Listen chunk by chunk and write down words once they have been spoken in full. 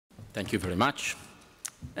Thank you very much.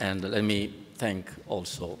 And let me thank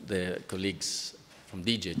also the colleagues from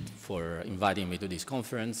DIGIT for inviting me to this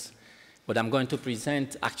conference. What I'm going to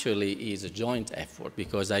present actually is a joint effort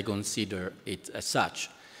because I consider it as such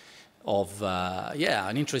of,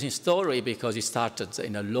 an interesting story because it started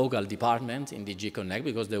in a local department in DG Connect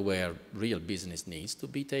because there were real business needs to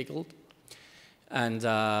be tackled. And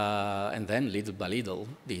then little by little,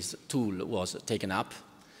 this tool was taken up.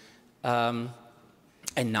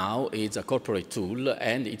 And now it's a corporate tool,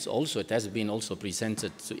 and it has been also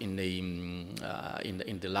presented in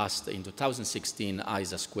the 2016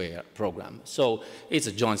 ISA² Programme. So it's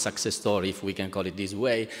a joint success story, if we can call it this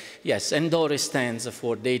way. Yes, and Doris stands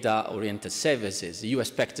for data-oriented services. You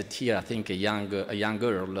expected here, I think, a young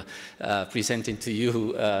girl presenting to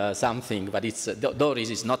you something, but Doris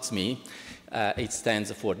is not me. It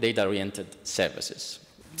stands for data-oriented services.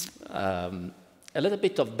 A little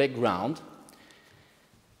bit of background,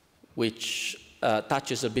 which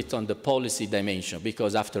touches a bit on the policy dimension,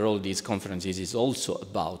 because after all, these conferences is also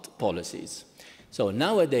about policies. So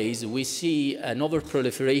nowadays, we see an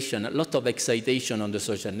overproliferation, a lot of excitation on the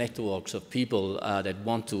social networks of people that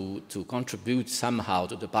want to contribute somehow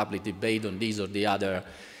to the public debate on this or the other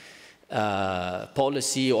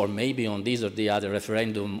policy, or maybe on this or the other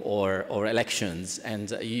referendum or elections. And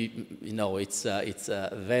you know, it's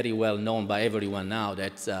very well known by everyone now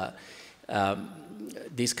that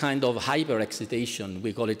this kind of hyper-excitation,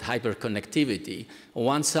 we call it hyper-connectivity. On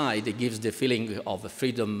one side, it gives the feeling of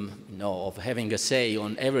freedom, of having a say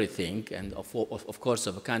on everything, and of course,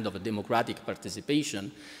 of a kind of a democratic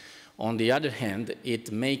participation. On the other hand,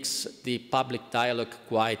 it makes the public dialogue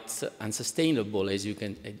quite unsustainable, as you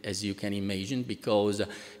can imagine, because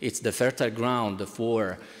it's the fertile ground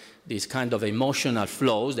for these kind of emotional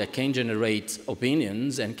flows that can generate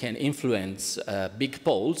opinions and can influence big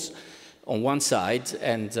polls on one side,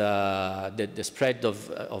 and the spread of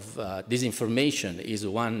disinformation is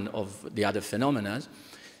one of the other phenomena.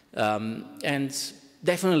 And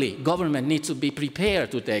definitely, government needs to be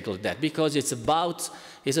prepared to tackle that because it's about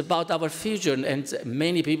our future, and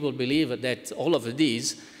many people believe that all of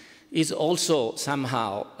this is also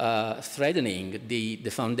somehow threatening the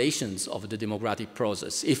foundations of the democratic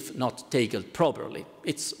process, if not tackled properly.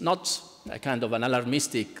 It's not a kind of an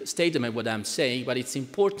alarmistic statement what I'm saying, but it's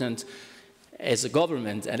important as a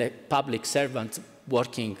government and a public servant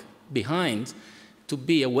working behind to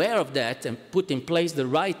be aware of that and put in place the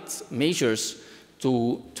right measures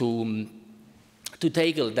to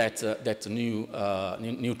tackle that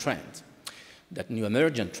new trend, that new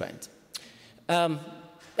emergent trend.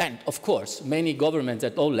 And of course, many governments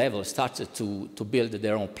at all levels started to build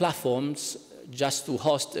their own platforms just to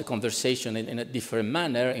host a conversation in a different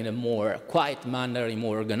manner, in a more quiet manner, in a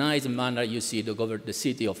more organized manner. You see the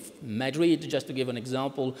city of Madrid, just to give an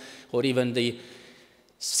example, or even the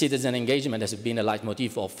citizen engagement has been a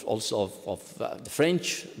leitmotif of the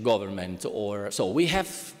French government. So we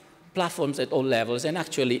have platforms at all levels, and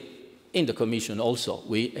actually in the Commission also,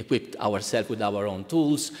 we equipped ourselves with our own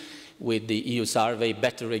tools, with the EU survey,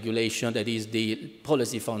 better regulation, that is the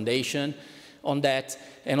policy foundation on that.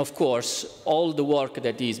 And of course, all the work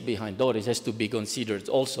that is behind Doris has to be considered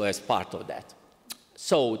also as part of that.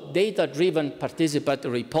 So data-driven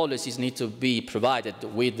participatory policies need to be provided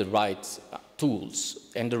with the right tools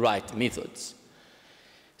and the right methods.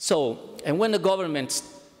 So, and when the government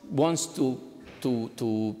wants to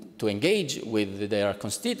engage with their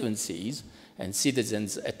constituencies and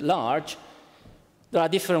citizens at large, there are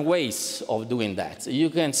different ways of doing that. You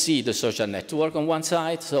can see the social network on one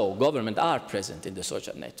side, so government are present in the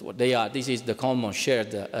social network. This is the common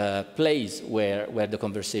shared place where the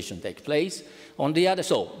conversation takes place. On the other,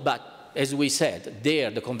 but as we said, there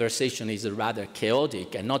the conversation is rather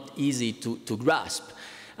chaotic and not easy to grasp.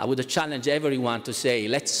 I would challenge everyone to say,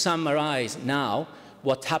 let's summarize now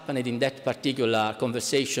what happened in that particular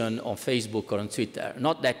conversation on Facebook or on Twitter.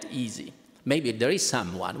 Not that easy. Maybe there is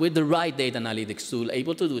someone with the right data analytics tool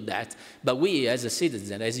able to do that, but we as a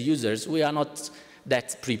citizen, as users, we are not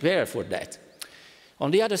that prepared for that. On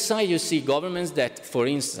the other side, you see governments that, for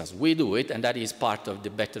instance, we do it, and that is part of the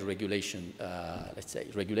better regulation, let's say,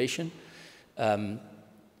 regulation.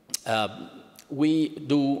 We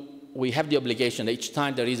have the obligation that each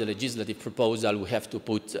time there is a legislative proposal, we have to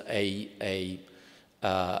put a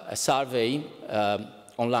survey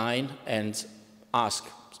online and ask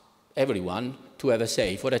everyone to have a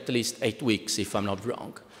say for at least 8 weeks, if I'm not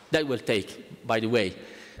wrong. That will take, by the way,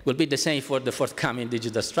 will be the same for the forthcoming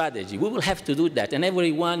digital strategy. We will have to do that, and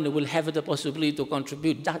everyone will have the possibility to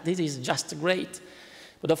contribute. This is just great.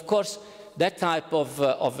 But of course, that type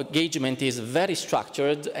of engagement is very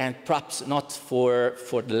structured and perhaps not for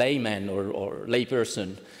the layman or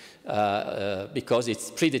layperson because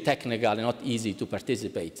it's pretty technical and not easy to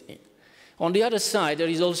participate in. On the other side, there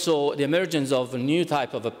is also the emergence of a new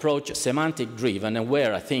type of approach, semantic-driven, and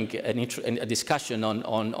where I think a discussion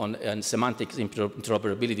on semantics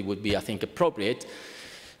interoperability would be, I think, appropriate.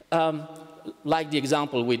 Like the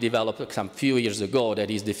example we developed some few years ago, that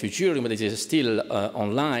is the Futurium, that is still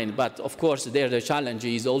online, but of course there the challenge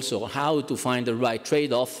is also how to find the right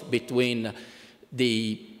trade-off between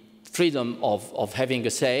the freedom of having a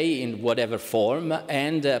say in whatever form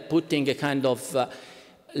and putting a kind of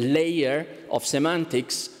layer of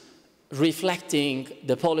semantics reflecting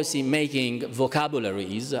the policy-making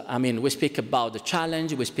vocabularies. I mean, we speak about the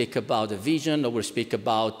challenge, we speak about a vision, or we speak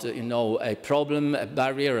about, you know, a problem, a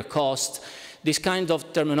barrier, a cost. This kind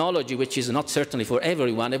of terminology, which is not certainly for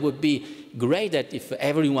everyone, it would be great that if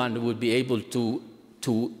everyone would be able to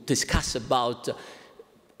discuss about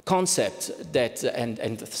concepts that,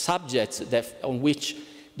 and subjects that, on which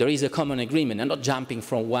there is a common agreement and not jumping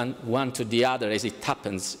from one to the other as it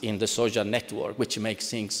happens in the social network, which makes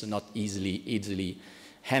things not easily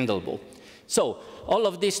handleable. So all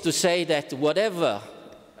of this to say that whatever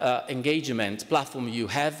engagement platform you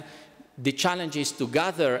have, the challenge is to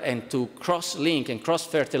gather and to cross-link and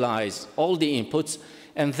cross-fertilize all the inputs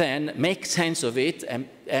and then make sense of it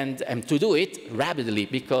and to do it rapidly,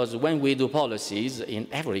 because when we do policies in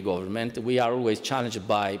every government, we are always challenged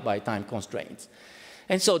by time constraints.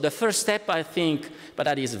 And so the first step, I think, but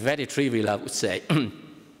that is very trivial, I would say,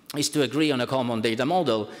 is to agree on a common data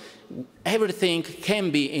model. Everything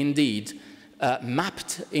can be indeed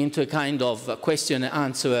mapped into a kind of question and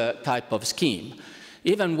answer type of scheme.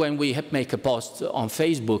 Even when we make a post on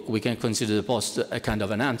Facebook, we can consider the post a kind of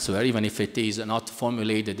an answer, even if it is not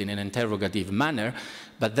formulated in an interrogative manner.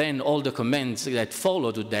 But then all the comments that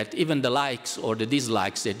follow to that, even the likes or the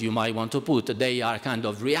dislikes that you might want to put, they are kind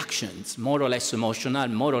of reactions, more or less emotional,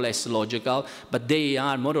 more or less logical, but they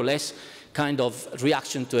are more or less kind of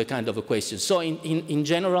reaction to a kind of a question. So in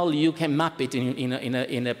general, you can map it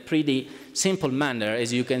in a pretty simple manner,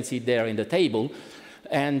 as you can see there in the table.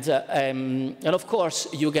 And of course,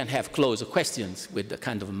 you can have closed questions with the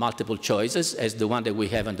kind of multiple choices, as the one that we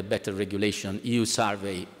have in the Better Regulation EU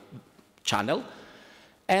survey channel.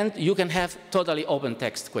 And you can have totally open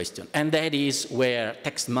text question. And that is where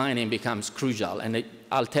text mining becomes crucial. And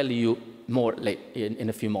I'll tell you more in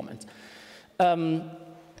a few moments.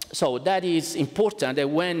 So that is important that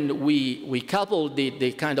when we couple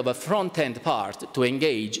the kind of a front-end part to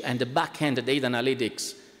engage and the back-end data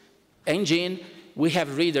analytics engine, we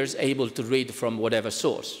have readers able to read from whatever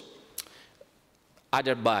source,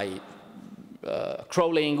 either by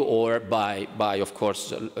crawling or by of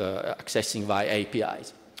course, accessing via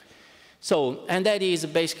APIs. So, and that is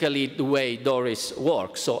basically the way Doris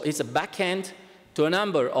works. So it's a backend to a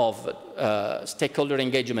number of stakeholder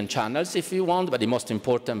engagement channels, if you want, but the most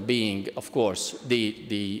important being, of course,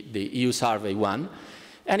 the EU survey one.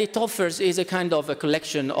 And it offers is a kind of a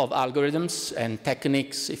collection of algorithms and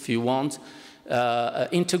techniques, if you want,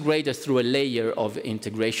 integrated through a layer of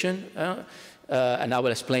integration. And I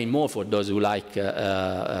will explain more for those who like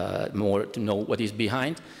more to know what is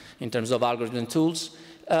behind in terms of algorithm tools.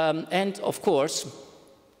 And of course,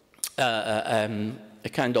 a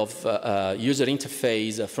kind of user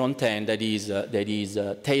interface front end that is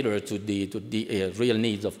tailored to the real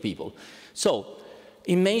needs of people. So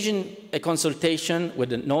imagine a consultation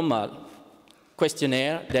with a normal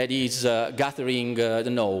questionnaire that is gathering,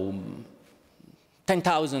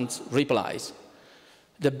 10,000 replies.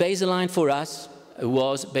 The baseline for us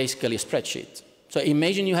was basically a spreadsheet. So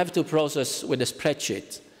imagine you have to process with a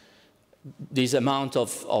spreadsheet this amount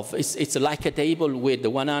of it's like a table with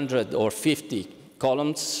 100 or 50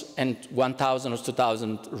 columns and 1,000 or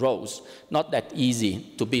 2,000 rows. Not that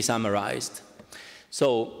easy to be summarized.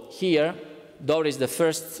 So here, Doris, the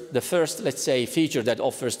first, let's say, feature that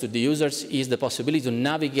offers to the users is the possibility to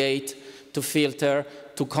navigate, to filter,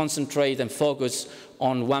 to concentrate and focus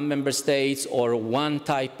on one member state or one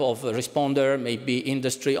type of responder, maybe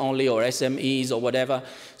industry only or SMEs or whatever.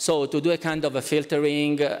 So to do a kind of a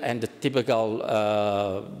filtering and the typical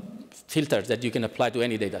filters that you can apply to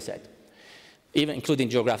any data set, even including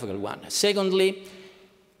geographical one. Secondly,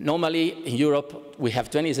 normally in Europe, we have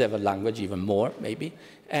 27 languages, even more maybe,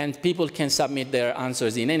 and people can submit their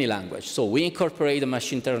answers in any language. So we incorporate the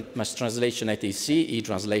machine translation ATC,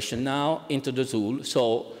 e-translation now, into the tool.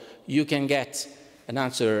 So you can get an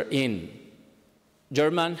answer in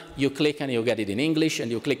German, you click and you get it in English, and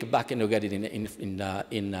you click back and you get it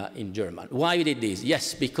in German. Why we did this?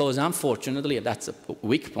 Yes, because unfortunately, that's a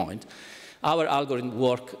weak point, Our algorithms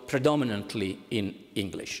work predominantly in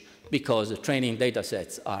English because the training data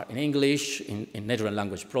sets are in English, in natural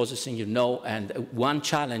language processing, you know, and one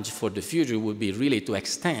challenge for the future would be really to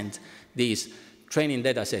extend these training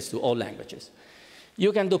data sets to all languages.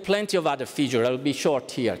 You can do plenty of other features. I'll be short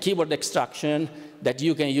here. Keyword extraction that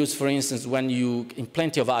you can use, for instance, when you, in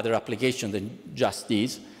plenty of other applications than just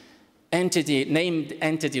these. Named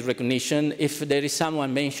entity recognition, if there is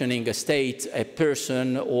someone mentioning a state, a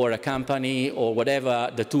person, or a company, or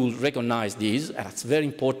whatever, the tool recognizes these. And that's very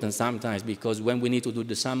important sometimes because when we need to do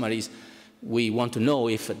the summaries, we want to know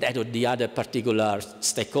if that or the other particular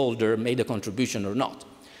stakeholder made a contribution or not.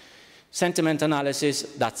 Sentiment analysis,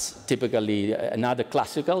 that's typically another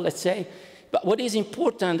classical, let's say. But what is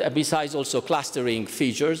important, besides also clustering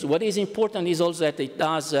features, what is important is also that it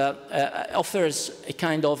does, offers a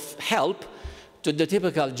kind of help to the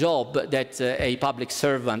typical job that a public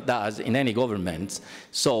servant does in any government.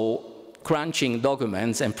 So crunching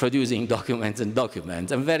documents and producing documents and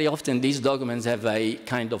documents. And very often these documents have a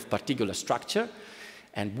kind of particular structure.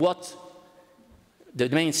 And what the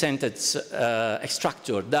main sentence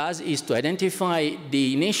extractor does is to identify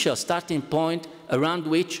the initial starting point around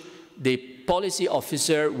which the policy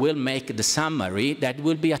officer will make the summary that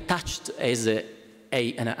will be attached as an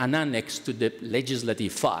annex to the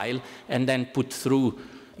legislative file and then put through,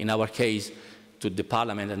 in our case, to the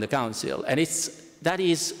Parliament and the Council. And that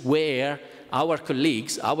is where our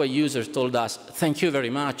colleagues, our users told us, thank you very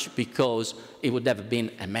much, because it would have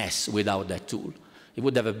been a mess without that tool. It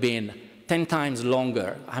would have been 10 times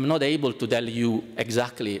longer. I'm not able to tell you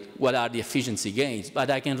exactly what are the efficiency gains, but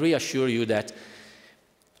I can reassure you that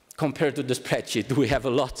compared to the spreadsheet, we have a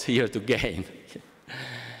lot here to gain.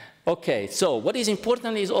 Okay, so what is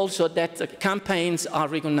important is also that campaigns are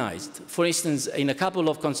recognized. For instance, in a couple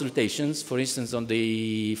of consultations, for instance, on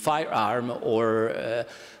the firearm or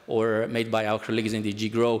made by our colleagues in the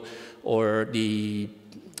GROW or the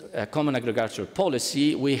Common Agricultural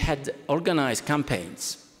Policy, we had organized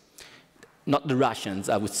campaigns. Not the Russians,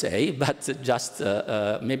 I would say, but just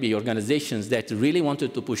maybe organizations that really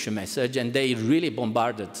wanted to push a message, and they really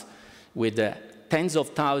bombarded with tens of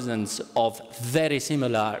thousands of very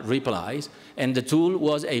similar replies, and the tool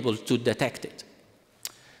was able to detect it.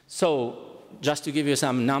 So just to give you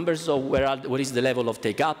some numbers of what is the level of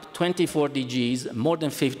take-up, 24 DGs, more than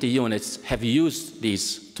 50 units have used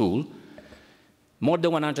this tool, more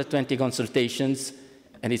than 120 consultations,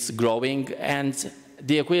 and it's growing, and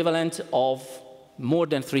the equivalent of more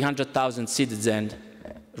than 300,000 citizen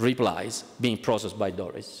replies being processed by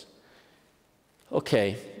Doris.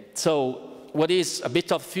 Okay, so what is a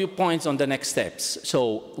bit of few points on the next steps.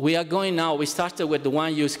 So we are going now, we started with the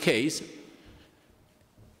one use case,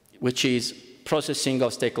 which is processing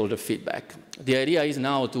of stakeholder feedback. The idea is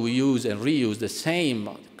now to use and reuse the same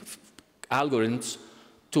algorithms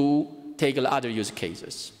to tackle other use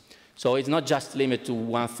cases. So it's not just limited to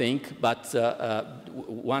one thing, but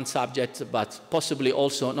one subject, but possibly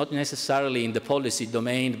also not necessarily in the policy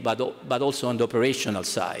domain, but also on the operational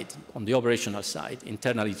side,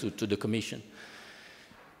 internally to the Commission.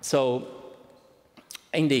 So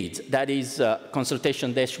indeed, that is a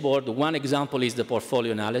consultation dashboard. One example is the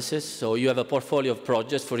portfolio analysis. So you have a portfolio of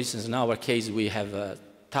projects. For instance, in our case, we have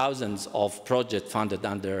thousands of projects funded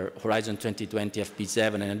under Horizon 2020,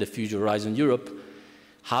 FP7, and the Future Horizon Europe.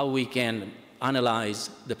 How we can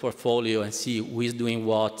analyze the portfolio and see who is doing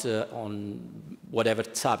what on whatever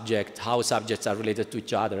subject, how subjects are related to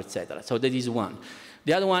each other, etc. So that is one.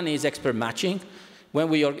 The other one is expert matching.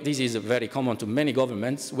 This is very common to many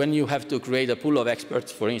governments. When you have to create a pool of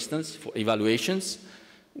experts, for instance, for evaluations,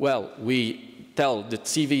 well, we tell the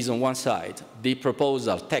CVs on one side, the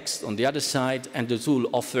proposal text on the other side, and the tool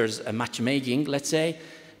offers a matchmaking, let's say,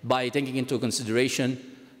 by taking into consideration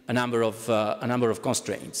a number of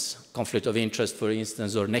constraints, conflict of interest, for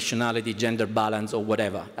instance, or nationality, gender balance, or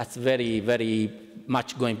whatever. That's very, very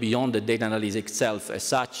much going beyond the data analysis itself as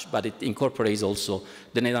such, but it incorporates also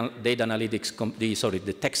the data analytics,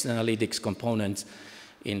 the text analytics components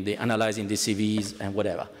in the analyzing the CVs and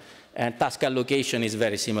whatever. And task allocation is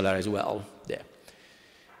very similar as well there.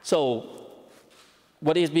 So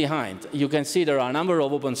what is behind? You can see there are a number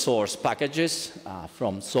of open source packages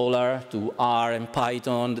from Solar to R and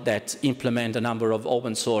Python that implement a number of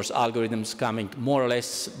open source algorithms coming more or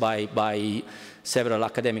less by several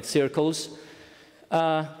academic circles.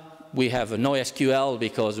 We have NoSQL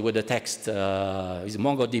because with the text is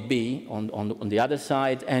MongoDB on the other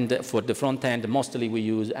side, and for the front end mostly we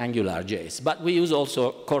use AngularJS. But we use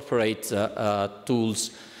also corporate tools,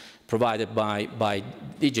 provided by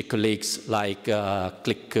DG colleagues like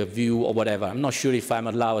ClickView or whatever. I'm not sure if I'm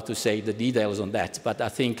allowed to say the details on that, but I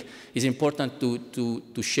think it's important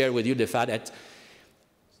to share with you the fact that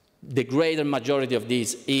the greater majority of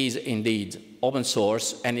this is indeed open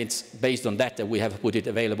source, and it's based on that we have put it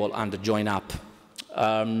available under Join Up.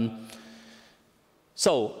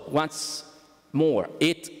 So once more,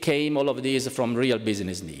 it came, all of these, from real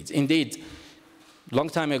business needs. Indeed, long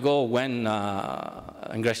time ago when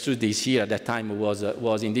Ingrid is here, at that time was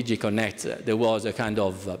in DG CNECT, there was a kind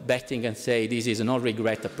of betting and say this is a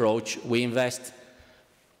no-regret approach. We invest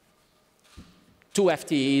 2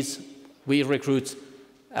 FTEs, we recruit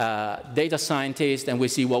data scientists, and we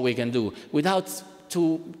see what we can do without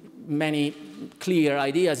too many clear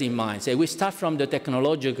ideas in mind. So we start from the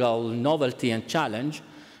technological novelty and challenge,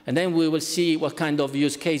 and then we will see what kind of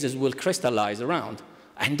use cases will crystallize around.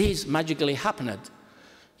 And this magically happened.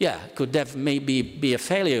 Yeah, could have maybe be a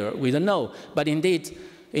failure, we don't know. But indeed,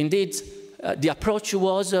 the approach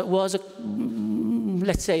was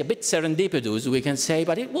let's say, a bit serendipitous, we can say,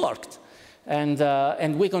 but it worked.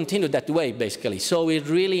 And we continued that way, basically. So it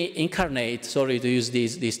really incarnates, sorry to use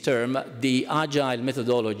this term, the agile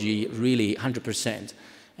methodology really 100%.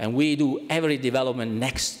 And we do every development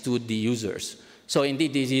next to the users. So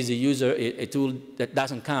indeed, this is a tool that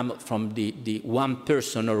doesn't come from the one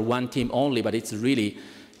person or one team only, but it's really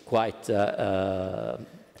quite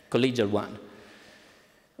collegial one.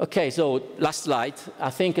 Okay, so last slide. I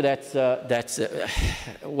think that's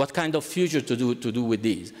what kind of future to do with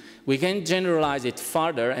these. We can generalize it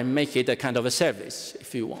further and make it a kind of a service,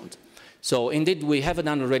 if you want. So indeed, we have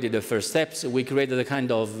done already the first steps. We created a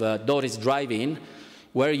kind of Doris drive-in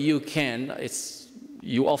where you can,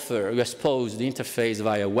 you expose the interface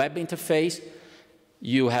via web interface.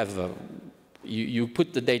 You have, you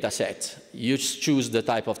put the data set. You choose the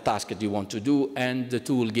type of task that you want to do, and the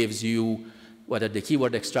tool gives you whether the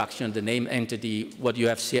keyword extraction, the name entity, what you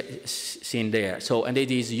have seen there. So, and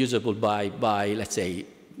it is usable by let's say,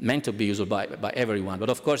 meant to be usable by everyone. But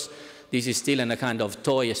of course, this is still in a kind of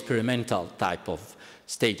toy experimental type of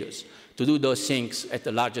status. To do those things at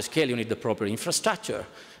a larger scale, you need the proper infrastructure.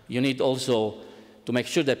 You need also to make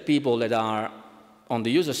sure that people that are on the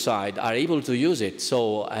user side are able to use it.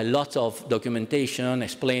 So a lot of documentation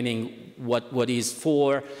explaining what is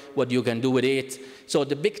for, what you can do with it. So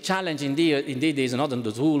the big challenge indeed is not on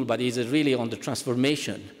the tool, but is really on the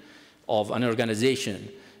transformation of an organization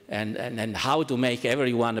and how to make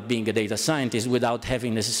everyone being a data scientist without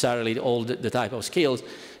having necessarily all the type of skills.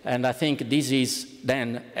 And I think this is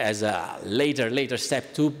then, as a later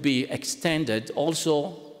step, to be extended also,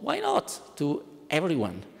 why not, to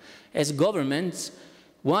everyone. As governments,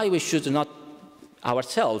 why we should not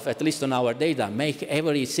ourselves, at least on our data, make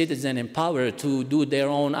every citizen empowered to do their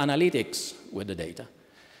own analytics with the data.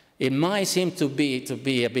 It might seem to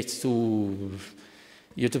be a bit too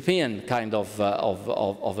utopian kind of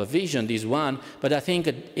a vision, this one, but I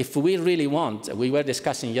think if we really want, we were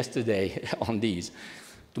discussing yesterday on these,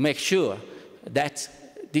 to make sure that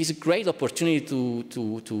this great opportunity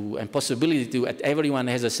and possibility that everyone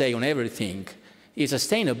has a say on everything is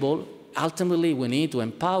sustainable. Ultimately, we need to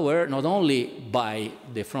empower not only by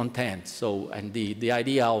the front end, so, and the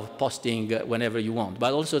idea of posting whenever you want,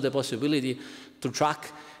 but also the possibility to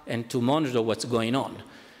track and to monitor what's going on.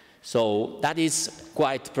 So that is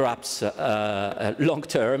quite perhaps long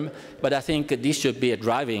term, but I think this should be a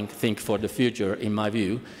driving thing for the future, in my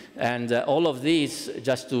view. And all of this,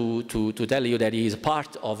 just to tell you that it is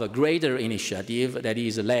part of a greater initiative that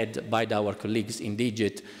is led by our colleagues in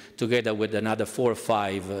Digit, together with another 4 or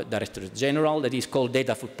 5 directors general, that is called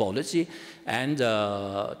Data for Policy, and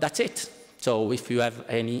that's it. So if you have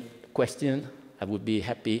any question, I would be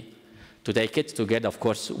happy to take it together, of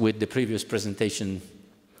course, with the previous presentation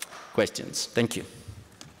questions. Thank you.